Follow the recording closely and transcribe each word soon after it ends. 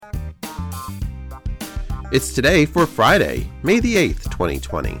It's today for Friday, May the 8th,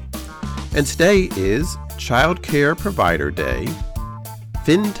 2020. And today is Child Care Provider Day,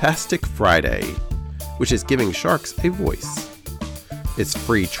 Fintastic Friday, which is giving sharks a voice. It's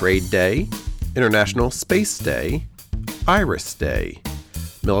Free Trade Day, International Space Day, Iris Day,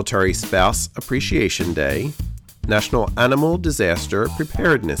 Military Spouse Appreciation Day, National Animal Disaster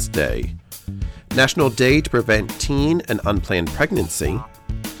Preparedness Day, National Day to Prevent Teen and Unplanned Pregnancy,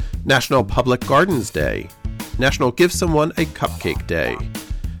 National Public Gardens Day, National Give Someone a Cupcake Day,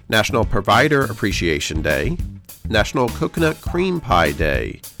 National Provider Appreciation Day, National Coconut Cream Pie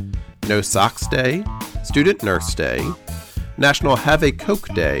Day, No Socks Day, Student Nurse Day, National Have a Coke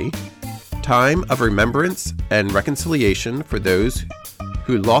Day, Time of Remembrance and Reconciliation for those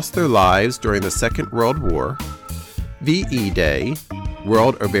who lost their lives during the Second World War, VE Day,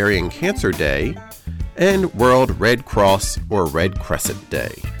 World Ovarian Cancer Day, and World Red Cross or Red Crescent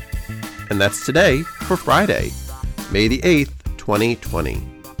Day. And that's today for Friday, May the 8th,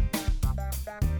 2020.